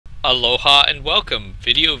Aloha and welcome,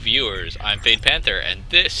 video viewers. I'm Panther, and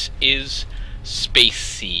this is Space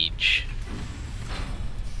Siege.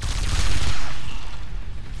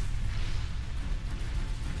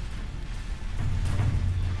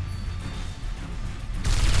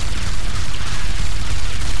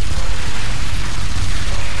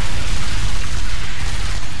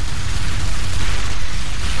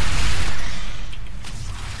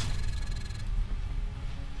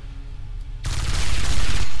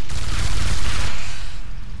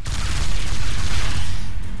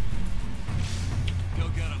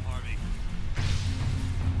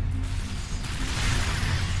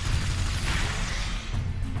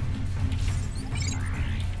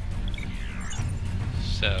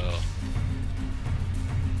 So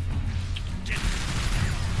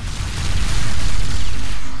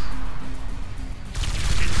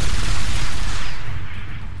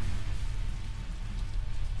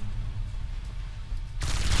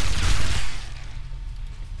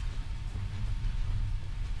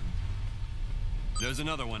there's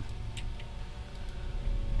another one.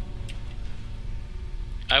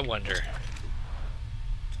 I wonder.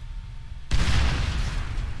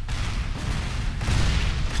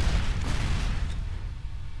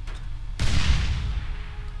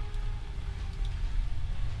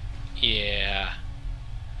 Yeah.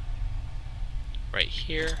 Right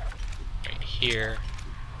here, right here,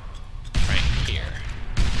 right here.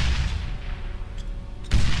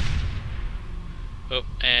 Oh,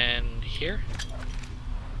 and here?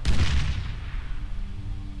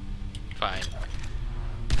 Fine.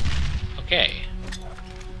 Okay.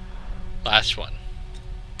 Last one.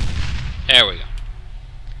 There we go.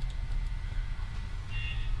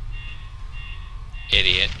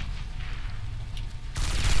 Idiot.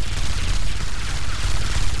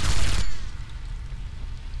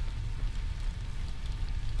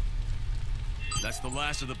 That's the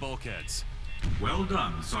last of the bulkheads. Well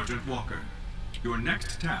done, Sergeant Walker. Your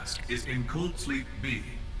next task is in Cold Sleep B.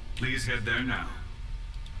 Please head there now.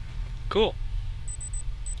 Cool.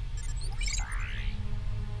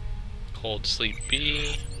 Cold Sleep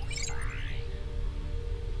B.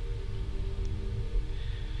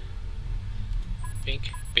 Bink,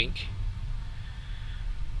 bink.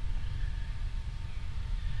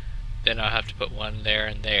 Then I'll have to put one there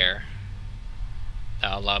and there.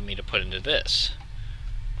 That'll allow me to put into this.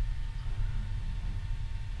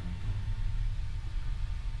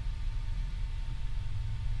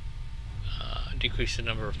 Decrease the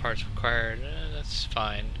number of parts required. That's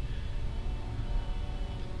fine.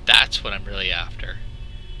 That's what I'm really after.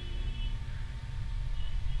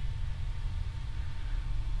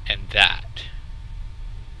 And that.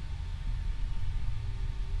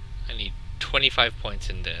 I need 25 points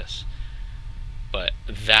in this. But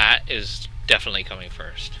that is definitely coming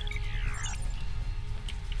first.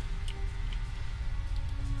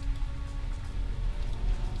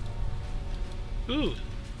 Ooh.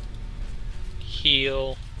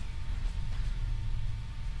 Heal.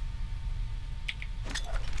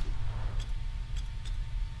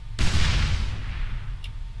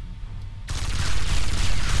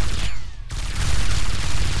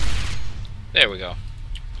 There we go.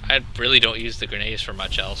 I really don't use the grenades for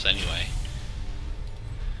much else anyway.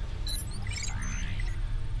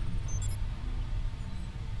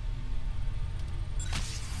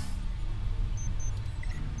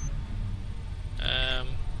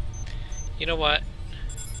 You know what?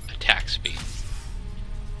 Attack speed.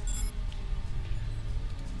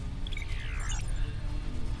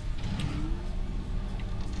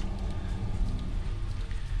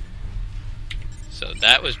 So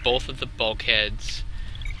that was both of the bulkheads.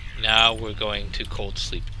 Now we're going to Cold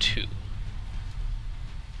Sleep 2.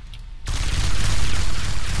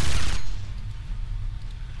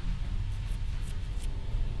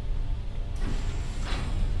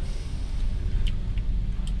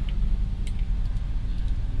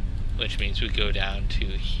 Which means we go down to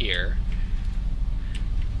here.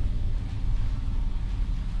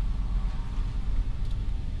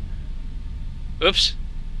 Oops.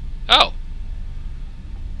 Oh.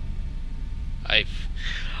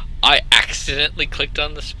 I accidentally clicked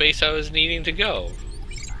on the space I was needing to go.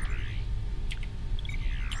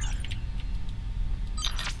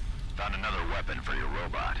 Found another weapon for your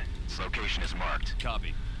robot. Its location is marked.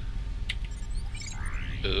 Copy.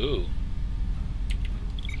 Ooh.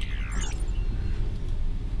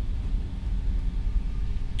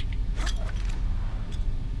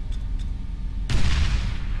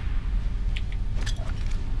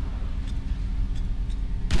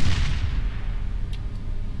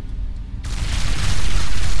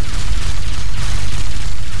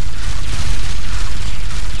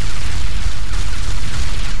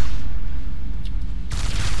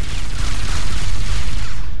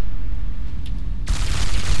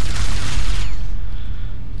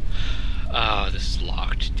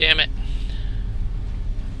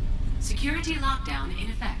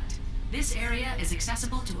 This area is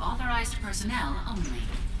accessible to authorized personnel only.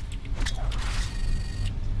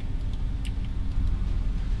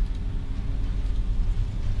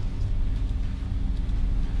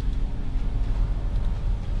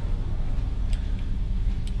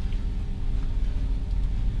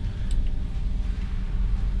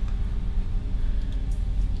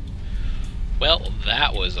 Well,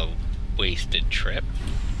 that was a wasted trip.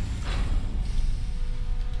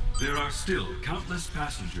 There are still countless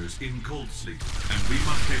passengers in Cold Sleep, and we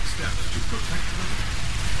must take steps to protect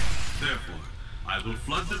them. Therefore, I will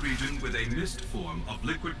flood the region with a mist form of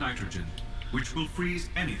liquid nitrogen, which will freeze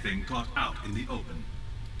anything caught out in the open.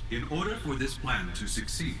 In order for this plan to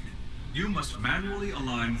succeed, you must manually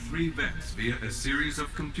align 3 vents via a series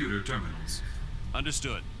of computer terminals.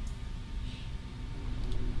 Understood.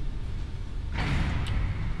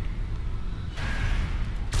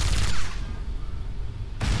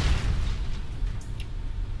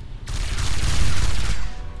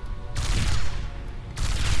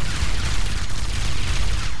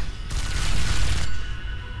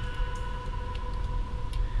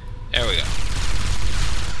 There we go.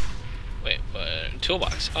 Wait, what?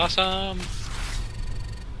 Toolbox. Awesome.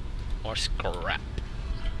 More scrap.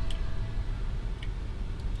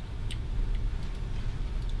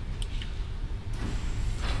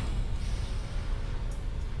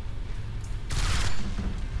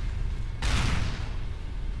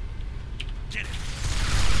 Get it.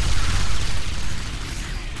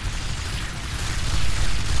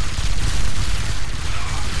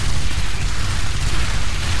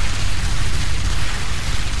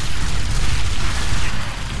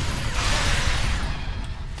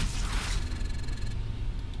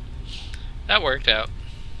 That worked out.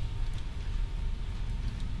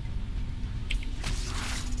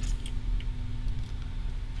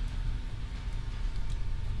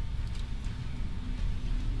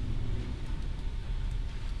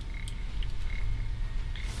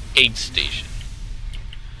 Aid station.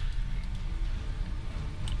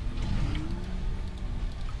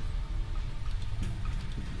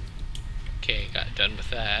 Okay, got done with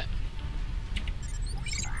that.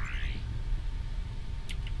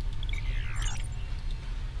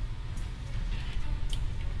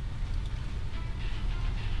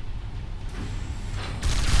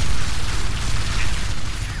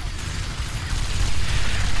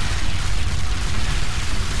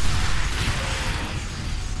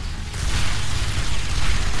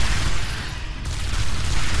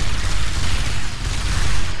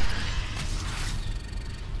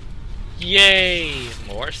 Yay!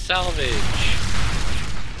 More salvage!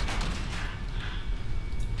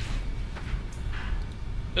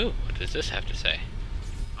 Ooh, what does this have to say?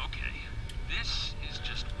 Okay, this is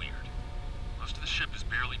just weird. Most of the ship is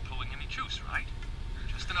barely pulling any juice, right?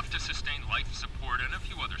 Just enough to sustain life support and a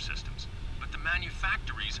few other systems. But the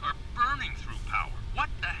manufactories are burning through power. What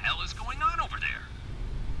the hell is going on over there?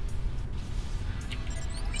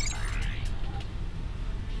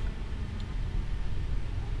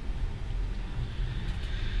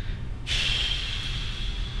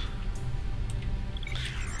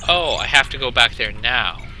 Oh, I have to go back there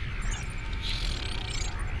now.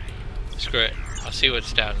 Screw it. I'll see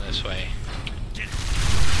what's down this way.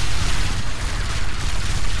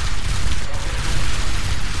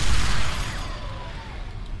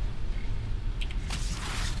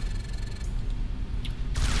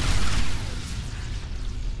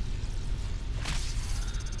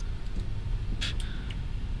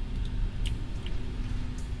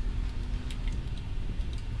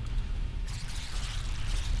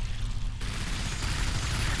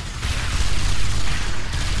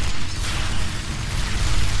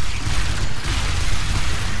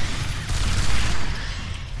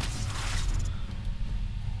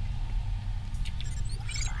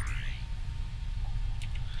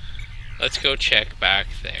 Let's go check back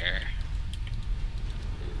there.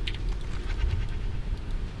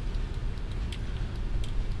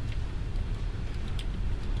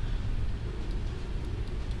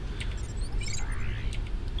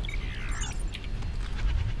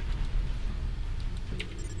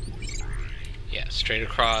 Yeah, straight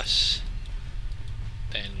across,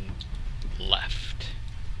 then left.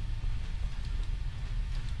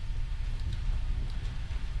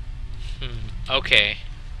 Okay.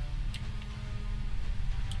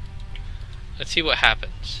 Let's see what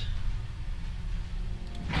happens.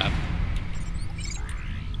 Up.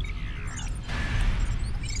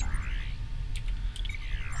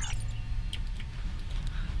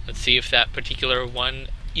 Let's see if that particular one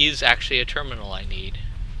is actually a terminal I need.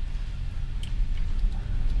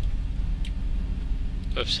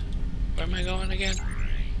 Oops. Where am I going again?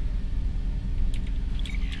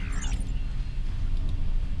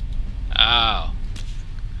 Oh.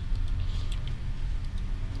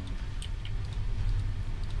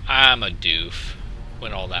 I'm a doof.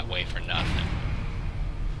 Went all that way for nothing.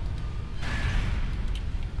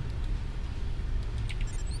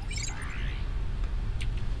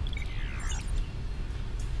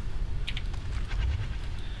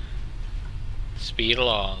 Speed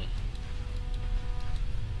along.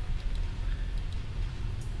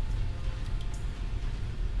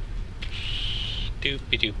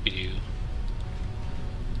 Doopy doopy doo.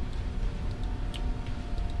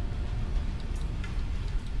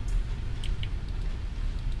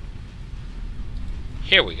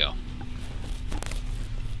 Here we go.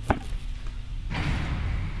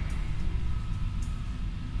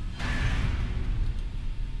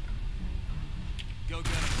 Go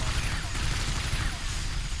get it.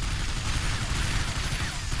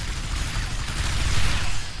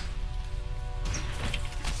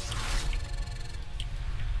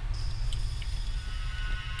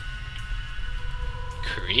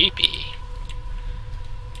 Creepy.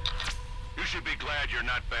 You should be glad you're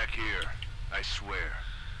not back here. I swear.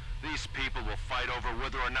 These people will fight over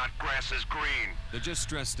whether or not grass is green. They're just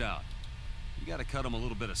stressed out. You gotta cut them a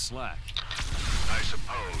little bit of slack. I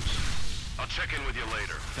suppose. I'll check in with you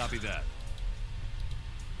later. Copy that.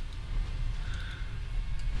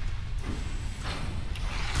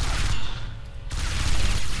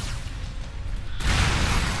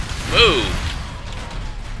 Move!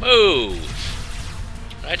 Move!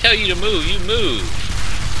 When I tell you to move, you move.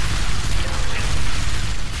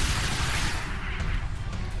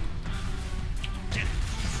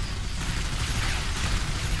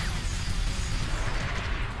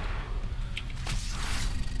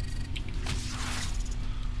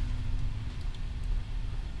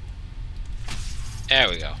 There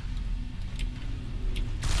we go.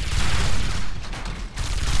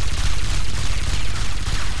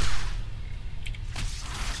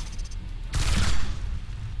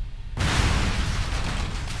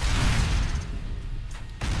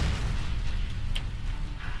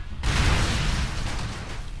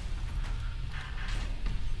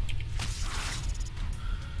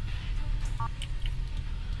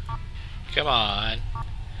 Come on.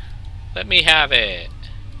 Let me have it.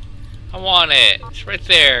 I want it. It's right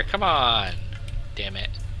there. Come on. Damn it.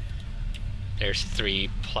 There's 3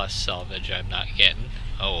 plus salvage I'm not getting.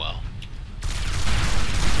 Oh well.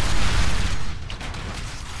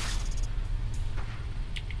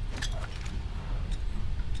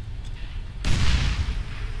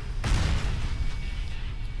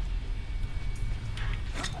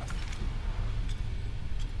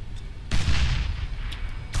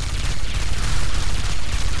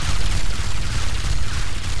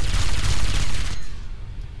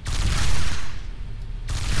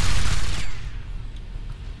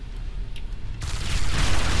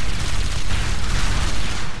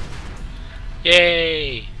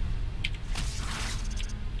 Yay!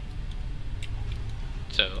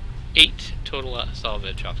 So, 8 total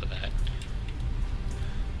salvage off of that.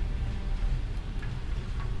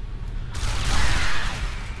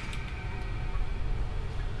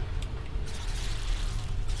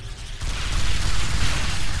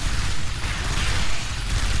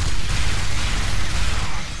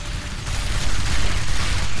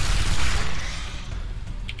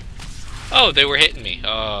 Oh, they were hitting me.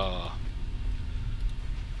 Oh.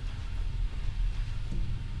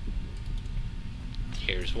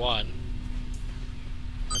 Here's 1.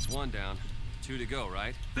 That's 1 down. 2 to go,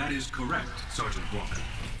 right? That is correct, Sergeant Walker.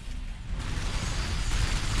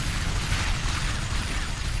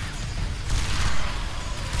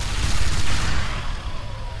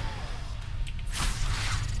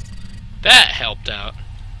 That helped out.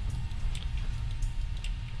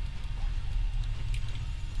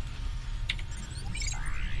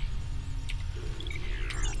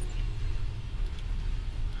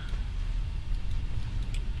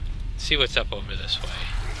 See what's up over this way.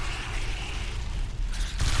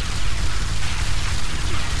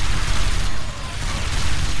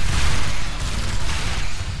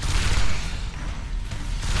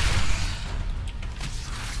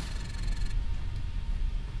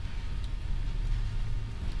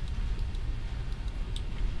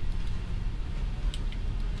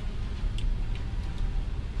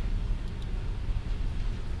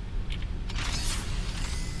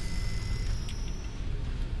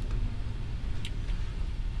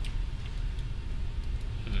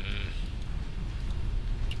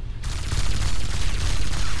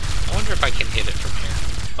 If I can hit it from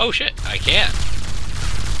here. Oh shit, I can.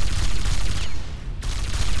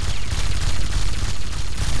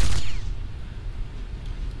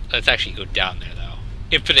 Let's actually go down there though.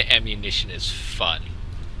 Infinite ammunition is fun.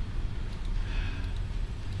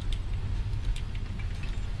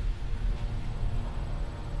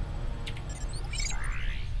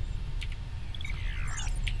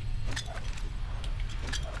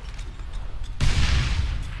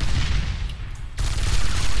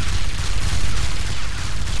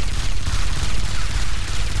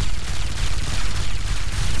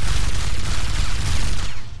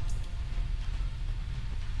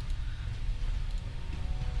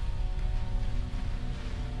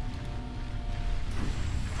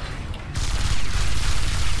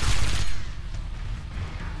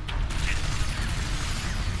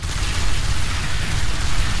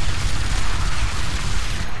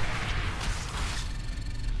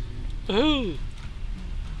 Woohoo!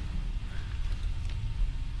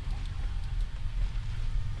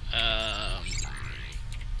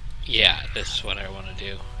 Yeah, this is what I want to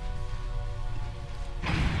do.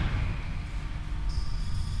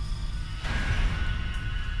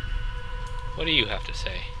 What do you have to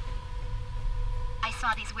say? I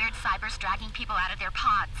saw these weird cybers dragging people out of their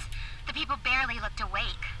pods. The people barely looked awake.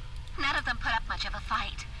 None of them put up much of a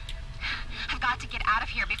fight. I've got to get out of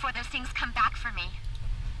here before those things come back for me.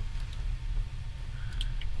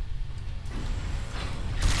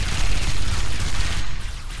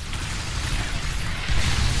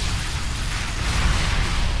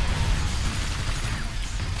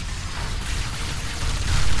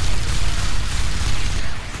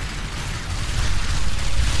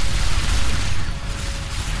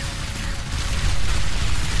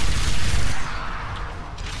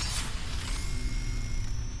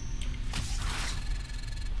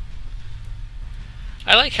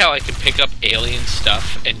 I like how I can pick up alien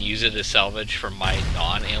stuff and use it as salvage for my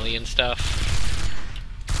non-alien stuff.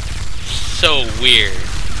 So weird.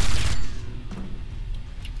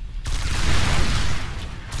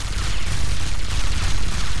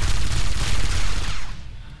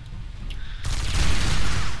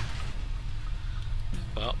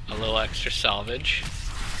 Well, a little extra salvage.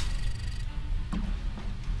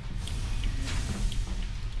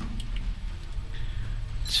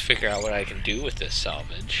 Let's figure out what I can do with this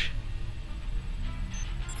salvage.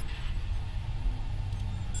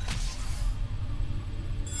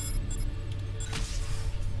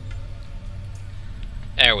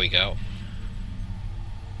 There we go.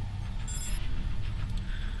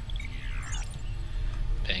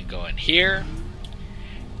 Then go in here.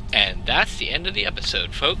 And that's the end of the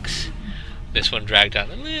episode, folks. This one dragged on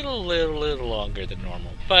a little longer than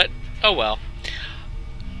normal. But, oh well.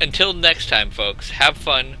 Until next time, folks, have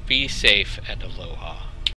fun, be safe, and aloha.